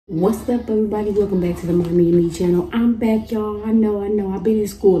What's up, everybody? Welcome back to the Mommy and Me channel. I'm back, y'all. I know. I've been in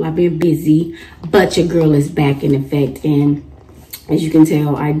school. I've been busy, but your girl is back in effect. And as you can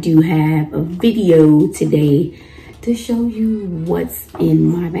tell, I do have a video today to show you what's in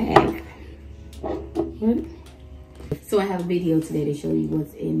my bag. What? So I have a video today to show you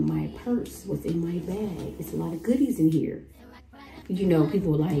what's in my purse, what's in my bag. It's a lot of goodies in here. You know,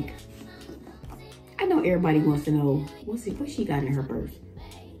 people like, I know everybody wants to know, what she got in her purse.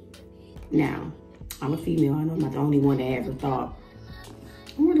 Now, I'm a female. I know I'm not the only one that ever thought,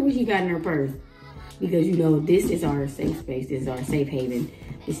 I wonder what she got in her purse. Because, you know, this is our safe space. This is our safe haven.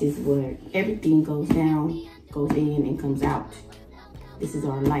 This is where everything goes down, goes in, and comes out. This is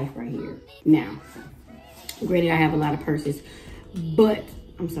our life right here. Now, granted, I have a lot of purses, but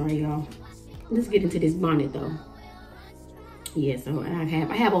I'm sorry, y'all. Let's get into this bonnet, though. Yeah, so I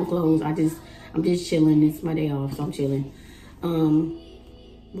have on clothes. I'm just chilling. It's my day off, so I'm chilling.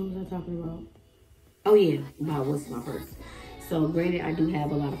 What was I talking about? Oh yeah, about what's in my purse. So granted, I do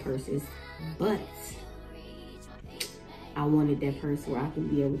have a lot of purses, but I wanted that purse where I could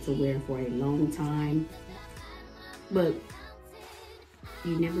be able to wear for a long time. But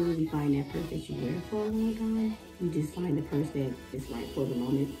you never really find that purse that you wear for a long time. You just find the purse that is right for the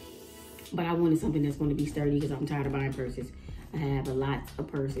moment. But I wanted something that's going to be sturdy because I'm tired of buying purses. I have a lot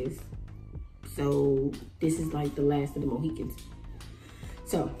of purses. So this is like the last of the Mohicans.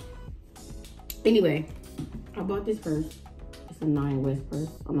 So, anyway, I bought this purse. It's a 9 West purse.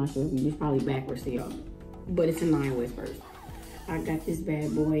 I'm not sure if it's probably backwards to y'all, but it's a 9 West purse. I got this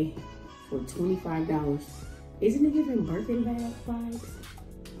bad boy for $25. Isn't it giving birthday bag vibes?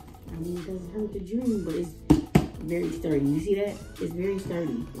 I mean, it doesn't hurt to dream, but it's very sturdy. You see that? It's very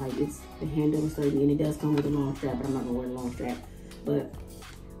sturdy. Like, the handle is sturdy, and it does come with a long strap, but I'm not gonna wear the long strap. But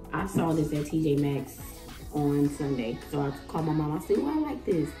I saw this at TJ Maxx on Sunday, so I called my mom. I said, well, I like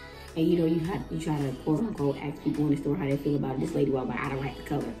this. And you know, you try to quote unquote ask people in the store how they feel about it. This lady was like, I don't like the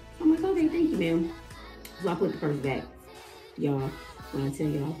color. I'm like, okay, thank you, ma'am. So I put the purse back. Y'all, when I tell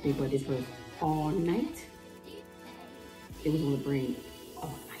y'all I think about this purse all night, it was on the brain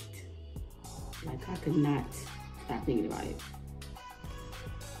all night. Like, I could not stop thinking about it.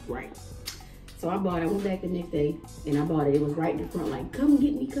 Right. So I bought it. I went back the next day and I bought it. It was right in the front, like, come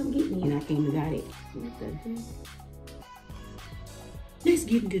get me, come get me. And I came and got it. What the heck? Let's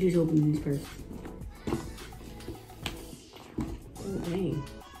get into this opening this purse. Oh, dang.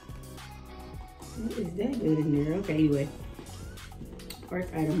 What is that good in there? Okay, anyway.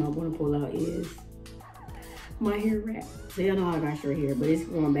 First item I want to pull out is my hair wrap. So y'all know I got short hair, but it's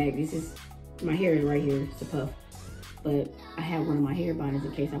going back. My hair is right here. It's a puff. But I have one of my hair bonnets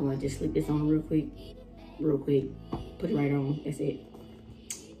in case I want to just slip this on real quick. Put it right on. That's it.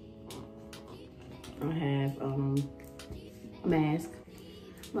 I have a mask.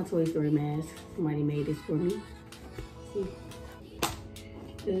 My Toy Story mask. Somebody made this for me. See?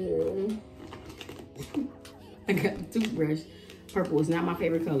 I got the toothbrush. Purple is not my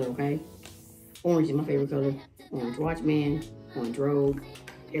favorite color, okay? Orange is my favorite color. Orange Watchman, orange Rogue,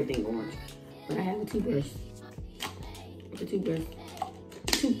 everything orange. But I have a toothbrush.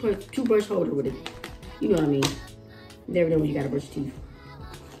 Toothbrush holder with it. You know what I mean. Never know when you gotta brush your teeth.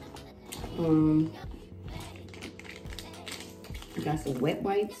 I got some wet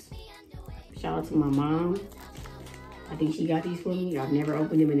wipes. Shout out to my mom. I think she got these for me. I've never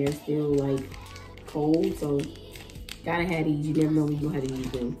opened them and they're still like cold, so gotta have these. You never know when you know how to use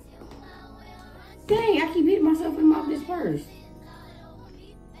them. Dang, I keep hitting myself in the mouth with this purse.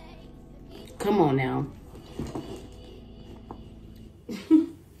 Come on now.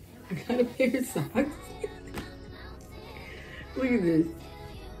 I got a pair of socks. Look at this.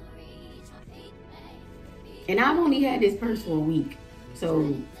 And I've only had this purse for a week.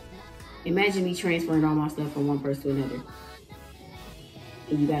 So imagine me transferring all my stuff from one purse to another.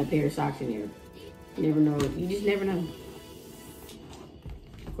 And you got a pair of socks in there. You never know. You just never know.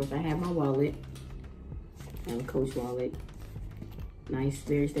 Of course, I have my wallet. I have a Coach wallet. Nice,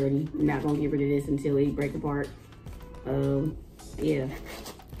 very sturdy. I'm not gonna get rid of this until it break apart. Yeah.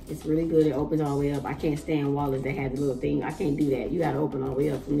 It's really good. It opens all the way up. I can't stand wallets that have the little thing. I can't do that. You gotta open all the way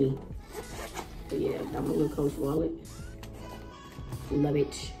up for me. But yeah, got my little Coach wallet. Love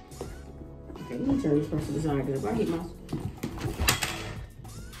it. Okay, let me turn this person to the side because if I hit my...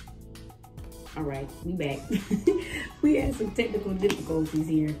 All right, we back. We had some technical difficulties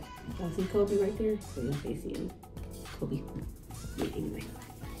here. Y'all see Kobe right there? So y'all can see him. Kobe. Yeah, anyway.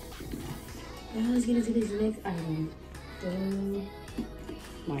 Now let's get into this next item.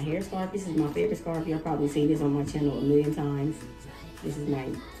 My hair scarf. This is my favorite scarf. Y'all probably seen this on my channel a million times. This is my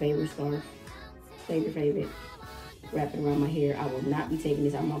favorite scarf. Favorite. wrap it around my hair. I will not be taking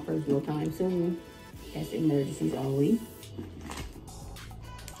this out of my purse no time soon. That's emergencies only.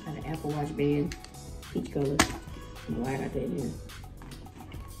 Got an Apple Watch band, peach color. I don't know why I got that in here.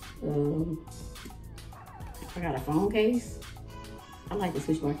 I got a phone case. I like to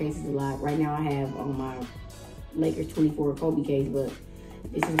switch my cases a lot. Right now I have on my Lakers 24 Kobe case, but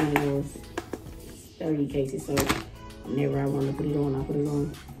this is one of those 30 cases, so whenever I want to put it on, I put it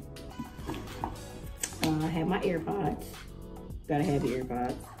on. I have my AirPods. Gotta have your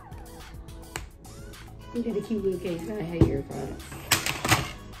AirPods. Look at the cute little case. Gotta have your AirPods.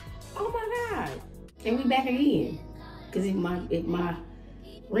 Oh my God! And we back again. Cause if my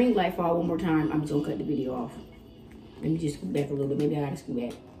ring light fall one more time, I'm just gonna cut the video off. Let me just scoot back a little bit. Maybe I gotta scoot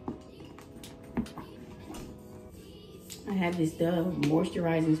back. I have this Dove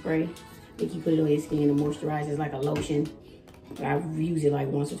moisturizing spray. I think you put it on your skin and moisturize. It's like a lotion. I've used it like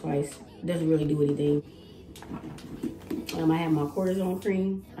once or twice. It doesn't really do anything. I have my cortisone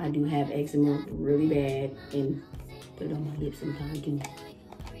cream. I do have eczema really bad, and put it on my lips sometimes too.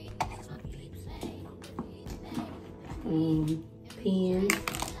 Pens.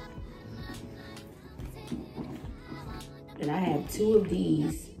 And I have 2 of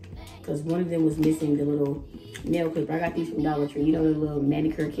these because one of them was missing the little nail clipper. I got these from Dollar Tree. You know the little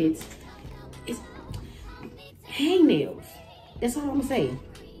manicure kits? It's hangnails. That's all I'm gonna say.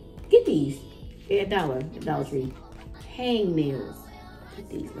 Get these. They're $1 at Dollar Tree. Hangnails. Get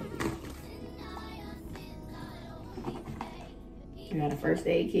these, ladies. I got a first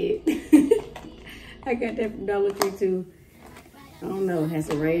aid kit. I got that from Dollar Tree too. I don't know. It has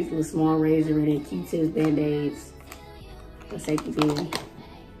a little small razor in it, Q-tips, Band-Aids, a safety pin. What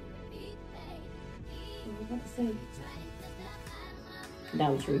was I about to say?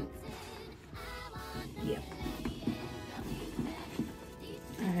 Dollar Tree. Yeah.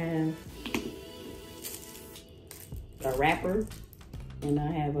 I have a wrapper, and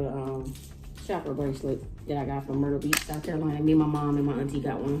I have a chakra bracelet that I got from Myrtle Beach, South Carolina. Me and my mom and my auntie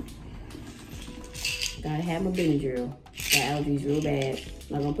got one. Gotta have my Benadryl. Got allergies real bad.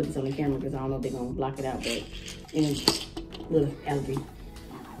 I'm not gonna put this on the camera because I don't know if they're gonna block it out, but little allergy.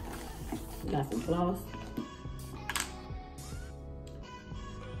 Got some floss.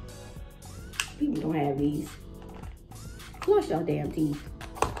 People don't have these. Flush your damn teeth.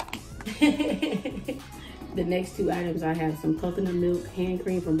 The next 2 items, I have some coconut milk hand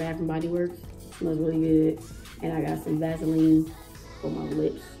cream from Bath & Body Works. Smells really good. And I got some Vaseline for my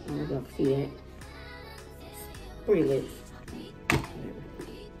lips. I don't know if y'all can see that. For your lips.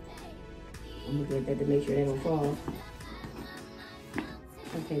 I'm gonna get that to make sure they don't fall.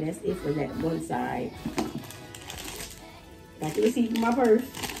 Okay, that's it for that one side. Got the receipt from my purse.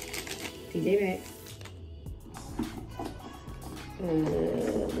 TJ Maxx.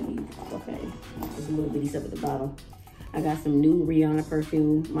 Okay, there's a little bitty stuff at the bottom. I got some new Rihanna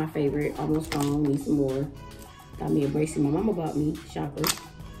perfume, my favorite, almost gone, need some more. Got me a bracelet my mama bought me, shocker.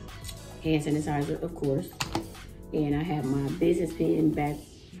 Hand sanitizer, of course. And I have my business pen, Bath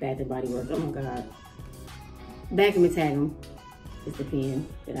 & Body Works. Oh my God. Bag 'em and tag 'em. It's the pen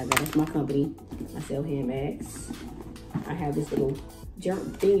that I got. That's my company. I sell handbags. I have this little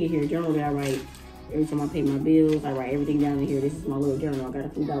thing in here, journal that I write. Every time I pay my bills, I write everything down in here. This is my little journal. I got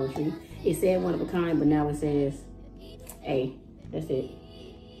it from Dollar Tree. It said one of a kind, but now it says A. That's it.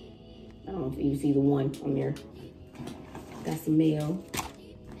 I don't know if you see the one on there. Got some mail.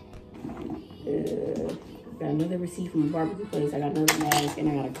 Got another receipt from a barbecue place. I got another mask, and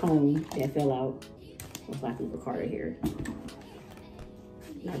I got a comb that fell out. Most likely for Carter here.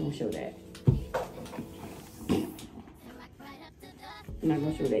 Not gonna show that. I'm not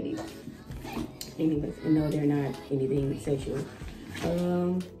gonna show that either. Anyways, and no, they're not anything sexual.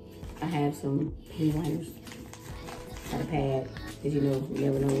 I have some pen liners. Got a pad, because you know, you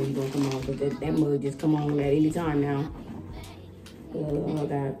never know when you're gonna come on. But that mug just come on at any time now. I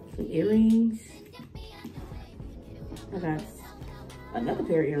got some earrings. I got another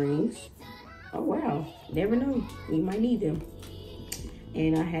pair of earrings. Oh wow, never know, we might need them.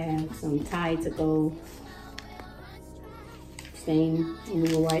 And I have some Tide to Go stain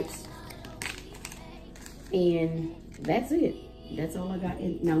removal wipes. And that's it. That's all I got.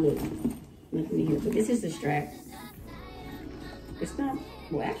 Now look, nothing in here. But this is the strap. It's not,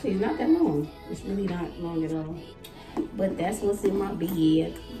 well actually it's not that long. It's really not long at all. But that's what's in my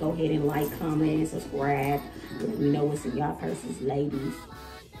bed. Go ahead and like, comment, and subscribe. Let me know what's in y'all purses, ladies.